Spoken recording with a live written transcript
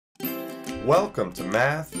Welcome to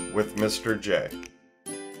Math with Mr. J.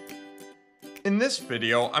 In this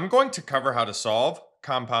video, I'm going to cover how to solve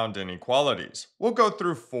compound inequalities. We'll go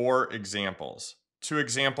through 4 examples. 2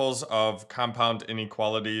 examples of compound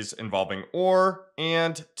inequalities involving OR,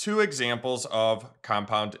 and 2 examples of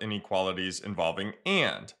compound inequalities involving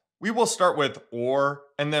AND. We will start with OR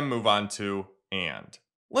and then move on to AND.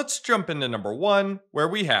 Let's jump into number 1, where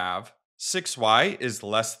we have 6y is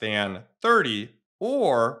less than 30,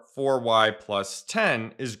 or 4y plus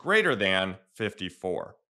 10 is greater than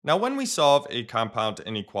 54. Now, when we solve a compound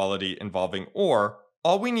inequality involving OR,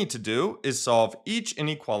 all we need to do is solve each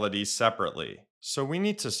inequality separately. So we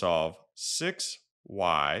need to solve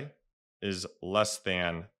 6y is less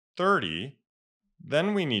than 30.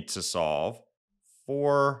 Then we need to solve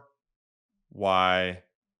 4y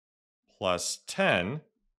plus 10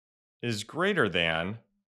 is greater than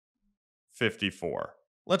 54.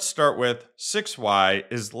 Let's start with 6y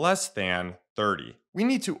is less than 30. We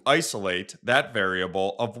need to isolate that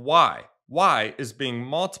variable of y. Y is being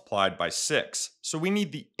multiplied by 6, so we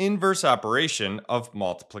need the inverse operation of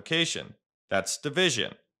multiplication. That's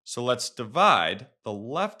division. So let's divide the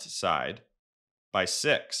left side by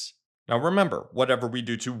 6. Now remember, whatever we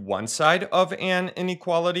do to one side of an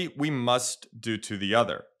inequality, we must do to the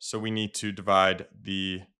other. So we need to divide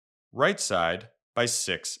the right side by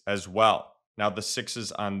 6 as well. Now the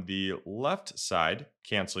 6's on the left side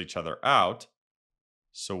cancel each other out.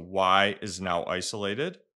 So y is now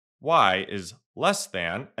isolated. Y is less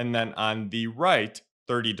than, and then on the right,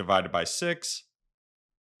 30 divided by 6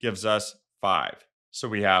 gives us 5. So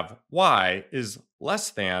we have y is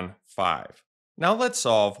less than 5. Now let's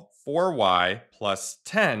solve 4y plus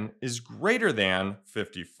 10 is greater than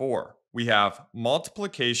 54. We have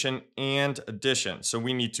multiplication and addition, so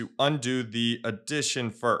we need to undo the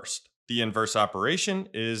addition first. The inverse operation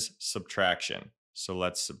is subtraction. So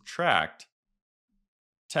let's subtract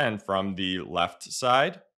 10 from the left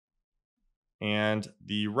side and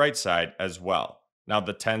the right side as well. Now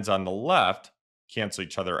the 10's on the left cancel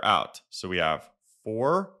each other out. So we have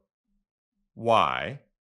 4y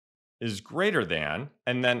is greater than,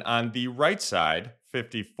 and then on the right side,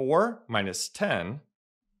 54 minus 10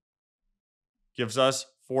 gives us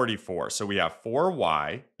 44. So we have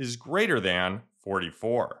 4y is greater than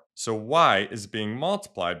 44. So y is being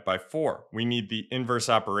multiplied by 4. We need the inverse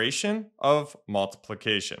operation of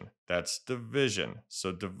multiplication. That's division.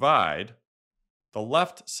 So divide the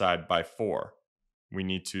left side by 4. We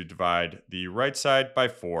need to divide the right side by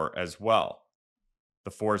 4 as well.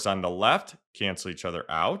 The 4's on the left cancel each other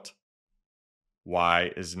out.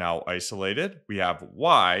 Y is now isolated. We have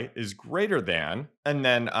y is greater than, and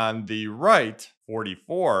then on the right,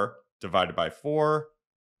 44 divided by 4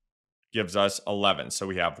 gives us 11. So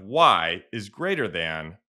we have y is greater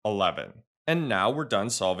than 11. And now we're done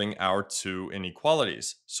solving our 2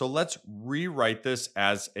 inequalities. So let's rewrite this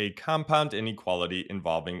as a compound inequality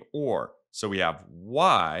involving OR. So we have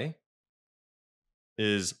y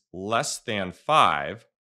is less than 5,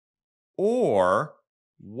 or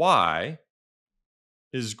y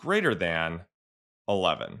is greater than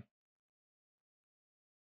 11.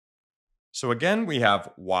 So again, we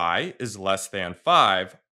have y is less than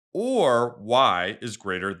 5, or y is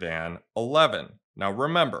greater than 11. Now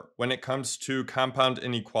remember, when it comes to compound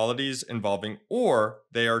inequalities involving OR,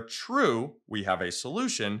 they are true, we have a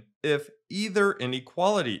solution, if either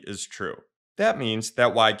inequality is true. That means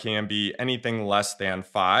that y can be anything less than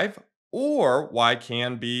 5, or y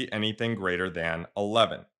can be anything greater than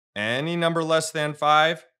 11. Any number less than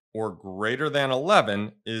 5 or greater than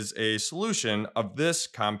 11 is a solution of this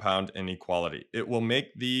compound inequality. It will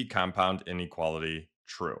make the compound inequality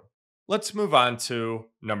true. Let's move on to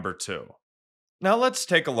number 2. Now let's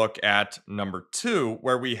take a look at number 2,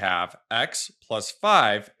 where we have x plus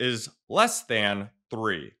 5 is less than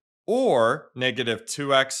 3, or negative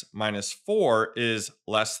 2x minus 4 is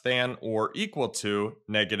less than or equal to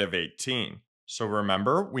negative 18. So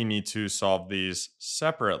remember, we need to solve these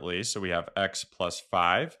separately. So we have x plus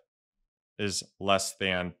 5 is less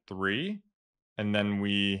than 3, and then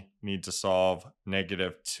we need to solve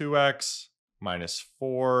negative 2x minus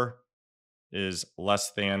 4 is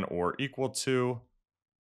less than or equal to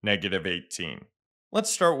negative 18.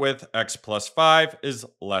 Let's start with x plus 5 is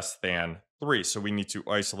less than 3. So we need to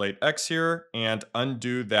isolate x here and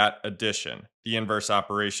undo that addition. The inverse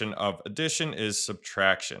operation of addition is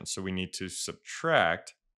subtraction. So we need to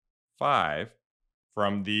subtract 5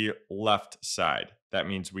 from the left side. That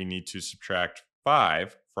means we need to subtract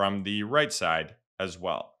 5 from the right side as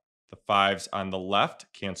well. The 5's on the left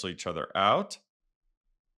cancel each other out.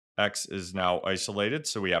 X is now isolated,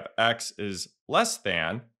 so we have x is less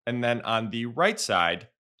than, and then on the right side,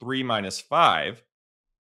 3 minus 5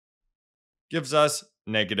 gives us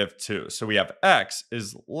 -2. So we have x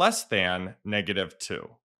is less than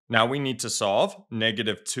 -2. Now we need to solve.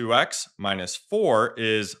 -2x minus 4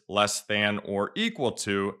 is less than or equal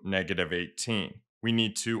to -18. We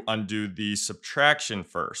need to undo the subtraction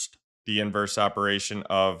first. The inverse operation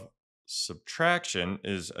of subtraction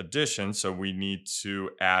is addition, so we need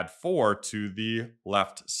to add 4 to the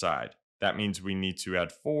left side. That means we need to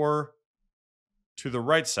add 4 to the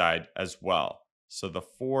right side as well. So the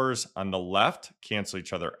 4's on the left cancel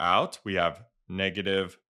each other out. We have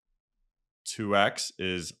 -2x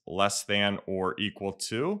is less than or equal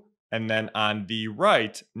to. And then on the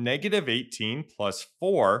right, -18 plus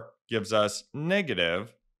 4 gives us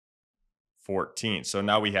 -14. So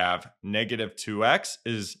now we have -2x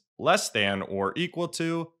is less than or equal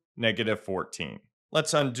to -14.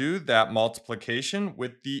 Let's undo that multiplication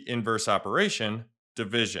with the inverse operation,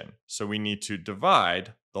 division. So we need to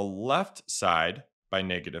divide the left side by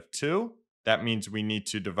 -2. That means we need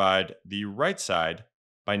to divide the right side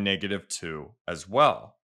by -2 as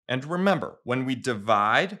well. And remember, when we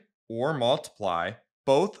divide or multiply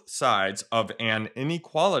both sides of an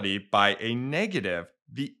inequality by a negative,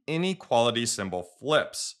 the inequality symbol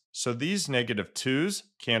flips. So these -2's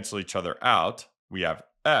cancel each other out. We have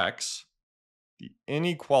x. The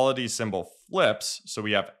inequality symbol flips, so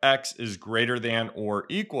we have x is greater than or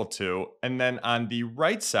equal to, and then on the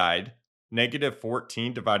right side,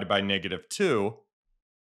 -14 divided by -2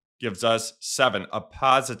 gives us 7, a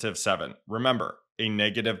positive 7. Remember, a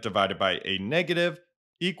negative divided by a negative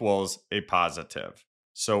equals a positive.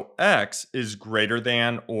 So x is greater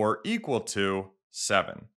than or equal to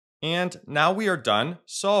 7. And now we are done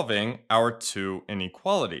solving our two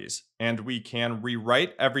inequalities, and we can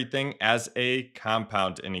rewrite everything as a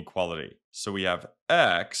compound inequality. So we have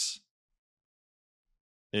x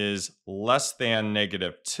is less than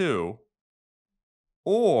 -2,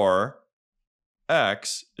 or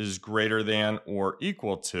x is greater than or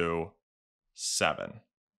equal to 7.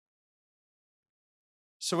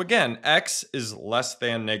 So again, x is less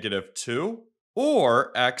than -2,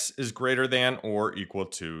 or x is greater than or equal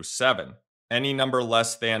to 7. Any number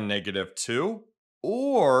less than -2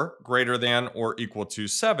 or greater than or equal to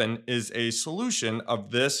 7 is a solution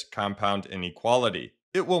of this compound inequality.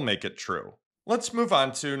 It will make it true. Let's move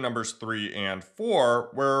on to numbers 3 and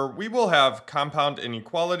 4, where we will have compound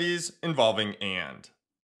inequalities involving and.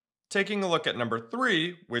 Taking a look at number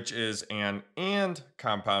 3, which is an and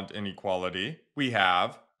compound inequality, we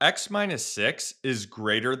have x minus 6 is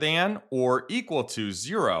greater than or equal to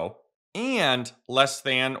 0 and less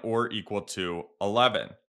than or equal to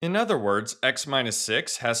 11. In other words, x minus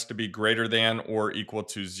 6 has to be greater than or equal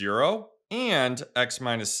to 0, and x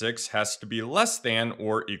minus 6 has to be less than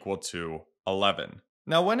or equal to 11.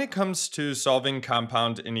 Now, when it comes to solving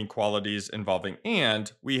compound inequalities involving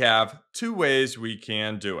and, we have two ways we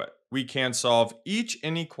can do it. We can solve each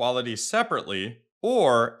inequality separately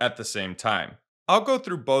or at the same time. I'll go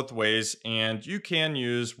through both ways, and you can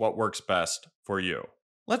use what works best for you.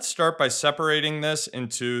 Let's start by separating this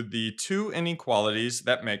into the two inequalities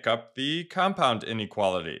that make up the compound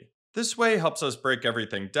inequality. This way helps us break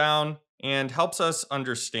everything down and helps us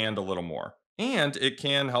understand a little more. And it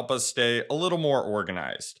can help us stay a little more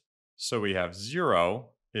organized. So we have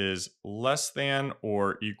 0 is less than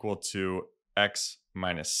or equal to x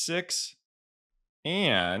minus 6,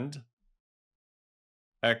 and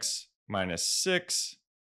x minus 6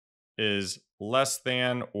 is less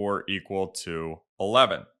than or equal to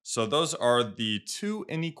 11. So those are the two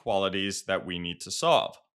inequalities that we need to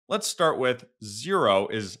solve. Let's start with 0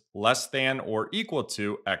 is less than or equal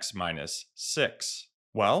to x minus 6.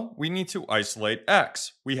 Well, we need to isolate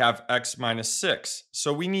x. We have x minus 6,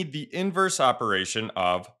 so we need the inverse operation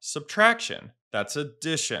of subtraction. That's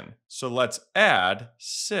addition. So let's add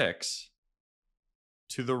 6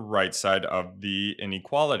 to the right side of the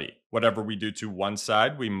inequality. Whatever we do to one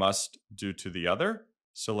side, we must do to the other.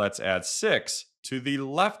 So let's add 6 to the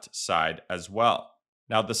left side as well.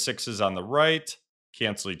 Now the 6's on the right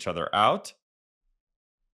cancel each other out.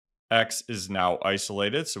 X is now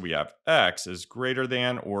isolated, so we have x is greater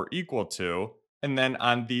than or equal to, and then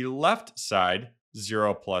on the left side,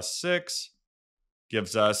 0 plus 6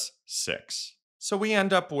 gives us 6. So we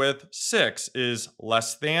end up with 6 is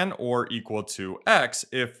less than or equal to x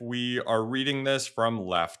if we are reading this from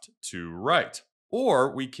left to right. Or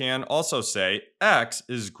we can also say x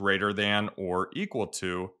is greater than or equal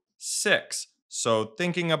to 6. So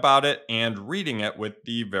thinking about it and reading it with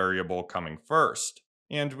the variable coming first.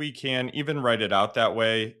 And we can even write it out that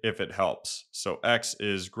way if it helps. So x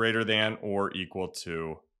is greater than or equal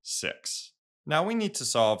to 6. Now we need to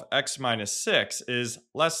solve x minus 6 is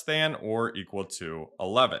less than or equal to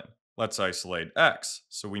 11. Let's isolate x.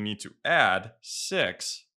 So we need to add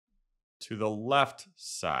 6 to the left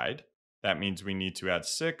side. That means we need to add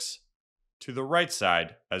 6 to the right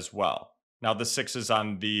side as well. Now the 6's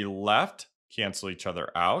on the left cancel each other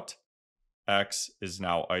out. X is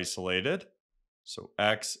now isolated. So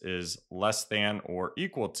x is less than or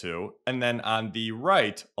equal to, and then on the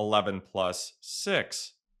right, 11 plus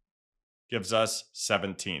 6 gives us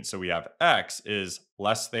 17. So we have x is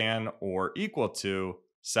less than or equal to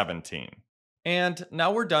 17. And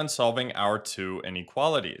now we're done solving our two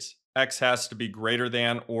inequalities. X has to be greater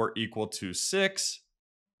than or equal to 6,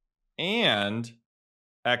 and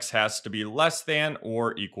x has to be less than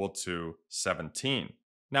or equal to 17.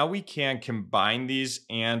 Now we can combine these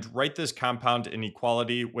and write this compound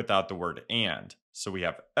inequality without the word and. So we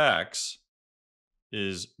have x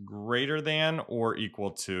is greater than or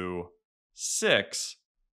equal to 6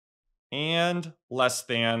 and less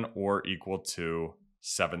than or equal to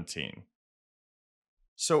 17.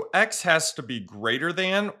 So x has to be greater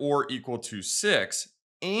than or equal to 6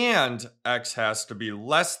 and x has to be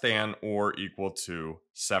less than or equal to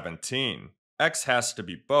 17. X has to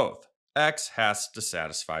be both. X has to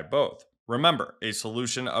satisfy both. Remember, a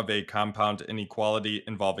solution of a compound inequality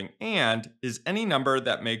involving and is any number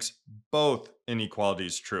that makes both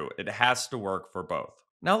inequalities true. It has to work for both.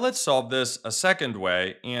 Now let's solve this a second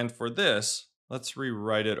way, and for this, let's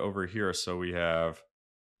rewrite it over here so we have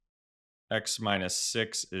x minus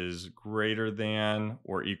 6 is greater than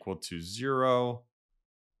or equal to 0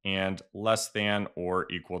 and less than or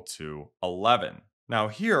equal to 11. Now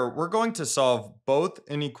here, we're going to solve both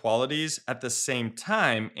inequalities at the same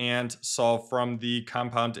time and solve from the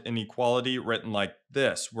compound inequality written like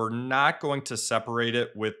this. We're not going to separate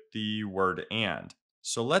it with the word and.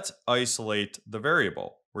 So let's isolate the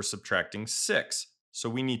variable. We're subtracting 6. So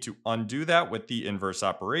we need to undo that with the inverse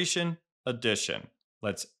operation, addition.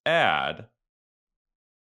 Let's add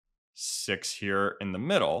 6 here in the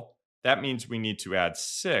middle. That means we need to add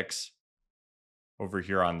 6 over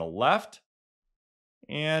here on the left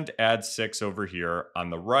and add 6 over here on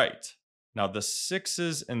the right. Now the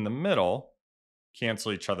 6's in the middle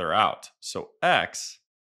cancel each other out. So x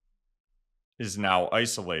is now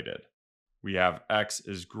isolated. We have x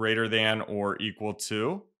is greater than or equal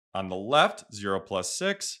to, on the left, 0 plus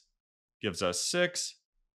 6 gives us 6.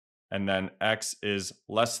 And then x is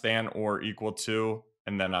less than or equal to,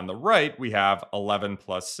 and then on the right, we have 11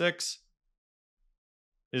 plus 6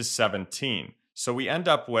 is 17. So we end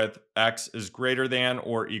up with x is greater than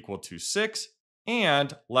or equal to 6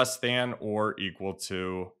 and less than or equal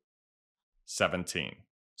to 17.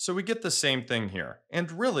 So we get the same thing here.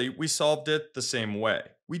 And really, we solved it the same way.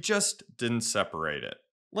 We just didn't separate it.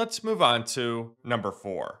 Let's move on to number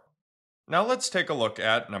 4. Now let's take a look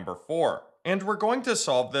at number 4. And we're going to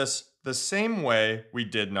solve this the same way we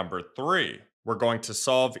did number 3. We're going to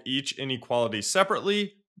solve each inequality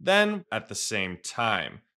separately, then at the same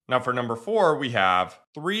time. Now for number 4, we have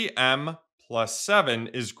 3m plus 7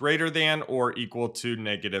 is greater than or equal to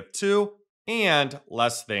negative 2 and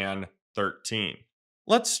less than 13.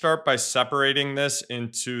 Let's start by separating this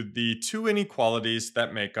into the two inequalities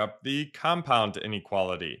that make up the compound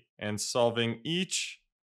inequality and solving each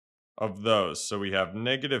of those. So we have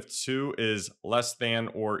negative 2 is less than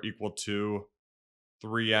or equal to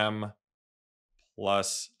 3m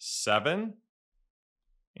plus 7.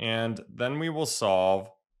 And then we will solve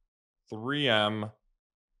 3m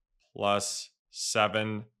plus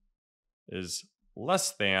 7 is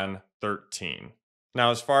less than 13.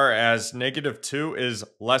 Now, as far as negative 2 is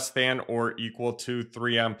less than or equal to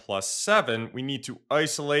 3m plus 7, we need to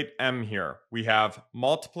isolate m here. We have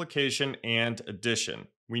multiplication and addition.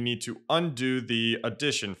 We need to undo the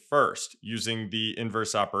addition first using the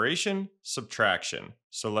inverse operation, subtraction.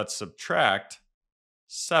 So let's subtract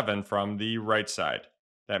 7 from the right side.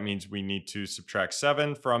 That means we need to subtract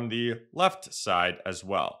 7 from the left side as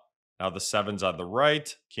well. Now the 7's on the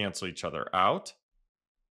right cancel each other out.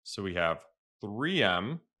 So we have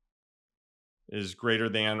 3m is greater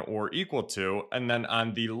than or equal to, and then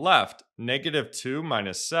on the left, negative 2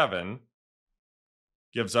 minus 7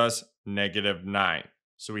 gives us negative 9.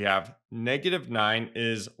 So we have negative 9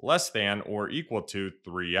 is less than or equal to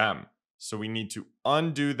 3m. So we need to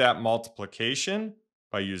undo that multiplication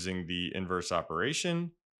by using the inverse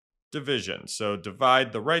operation, division. So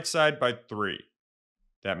divide the right side by 3.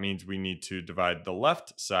 That means we need to divide the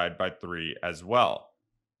left side by 3 as well.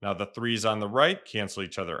 Now the 3's on the right cancel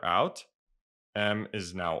each other out. M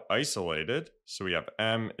is now isolated. So we have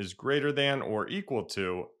m is greater than or equal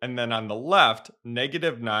to, and then on the left,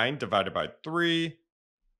 negative 9 divided by 3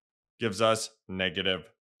 gives us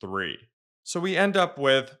 -3. So we end up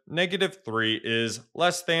with -3 is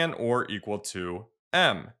less than or equal to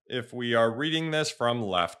m if we are reading this from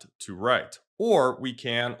left to right. Or we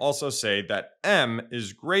can also say that m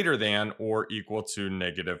is greater than or equal to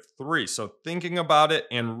 -3. So thinking about it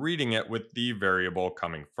and reading it with the variable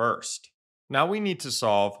coming first. Now we need to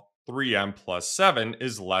solve 3m plus 7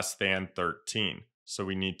 is less than 13. So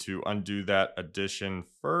we need to undo that addition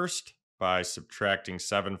first by subtracting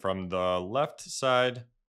 7 from the left side.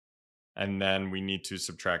 And then we need to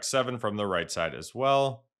subtract 7 from the right side as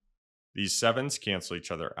well. These 7s cancel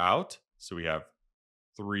each other out. So we have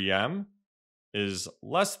 3m is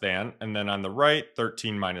less than, and then on the right,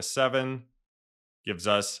 13 minus 7 gives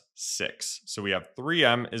us 6. So we have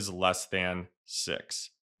 3m is less than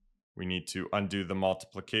 6. We need to undo the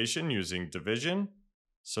multiplication using division.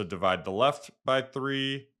 So divide the left by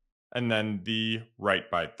 3, and then the right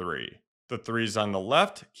by 3. The 3's on the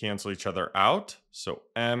left cancel each other out, so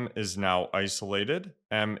m is now isolated.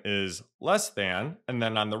 M is less than, and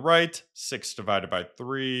then on the right, 6 divided by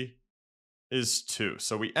 3 is 2.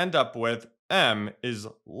 So we end up with m is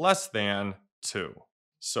less than 2.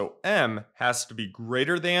 So m has to be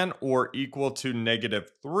greater than or equal to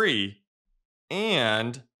 -3,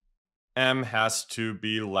 and m has to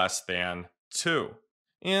be less than 2.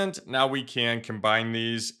 And now we can combine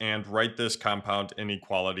these and write this compound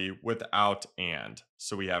inequality without and.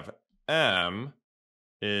 So we have m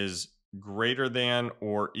is greater than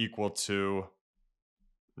or equal to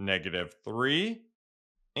 -3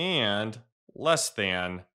 and less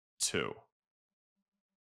than 2.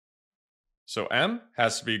 So m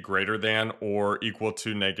has to be greater than or equal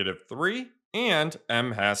to -3 and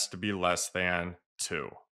m has to be less than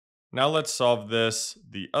 2. Now let's solve this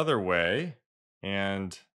the other way,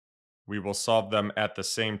 and we will solve them at the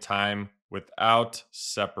same time without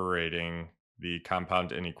separating the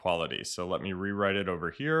compound inequality. So let me rewrite it over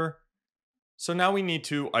here. So now we need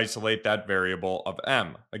to isolate that variable of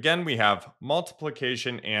m. Again, we have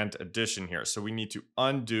multiplication and addition here, so we need to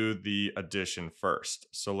undo the addition first.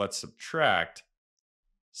 So let's subtract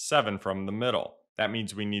 7 from the middle. That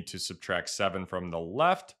means we need to subtract 7 from the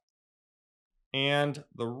left and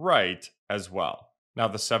the right as well. Now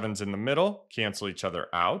the 7's in the middle cancel each other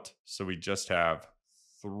out, so we just have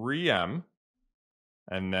 3m.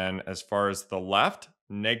 And then as far as the left,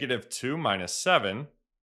 -2 minus 7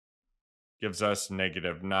 gives us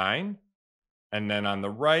 -9. And then on the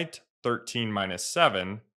right, 13 minus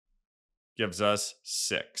 7 gives us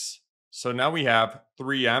 6. So now we have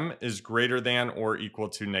 3m is greater than or equal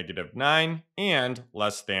to -9 and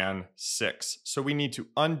less than 6. So we need to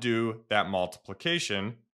undo that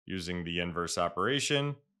multiplication using the inverse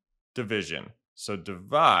operation, division. So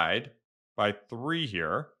divide by 3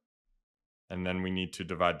 here, and then we need to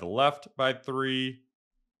divide the left by 3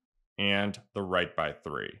 and the right by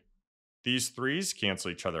 3. These 3's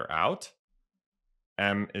cancel each other out.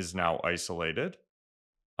 M is now isolated.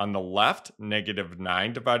 On the left,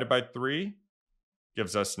 -9 divided by 3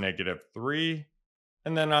 gives us -3.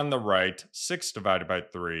 And then on the right, 6 divided by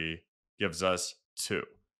 3 gives us 2.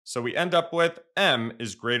 So we end up with m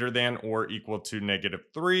is greater than or equal to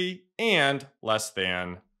 -3 and less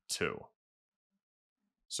than 2.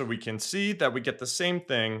 So we can see that we get the same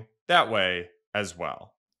thing that way as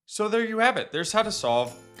well. So there you have it. There's how to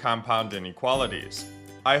solve compound inequalities.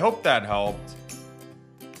 I hope that helped.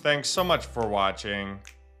 Thanks so much for watching.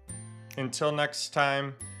 Until next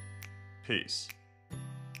time, peace.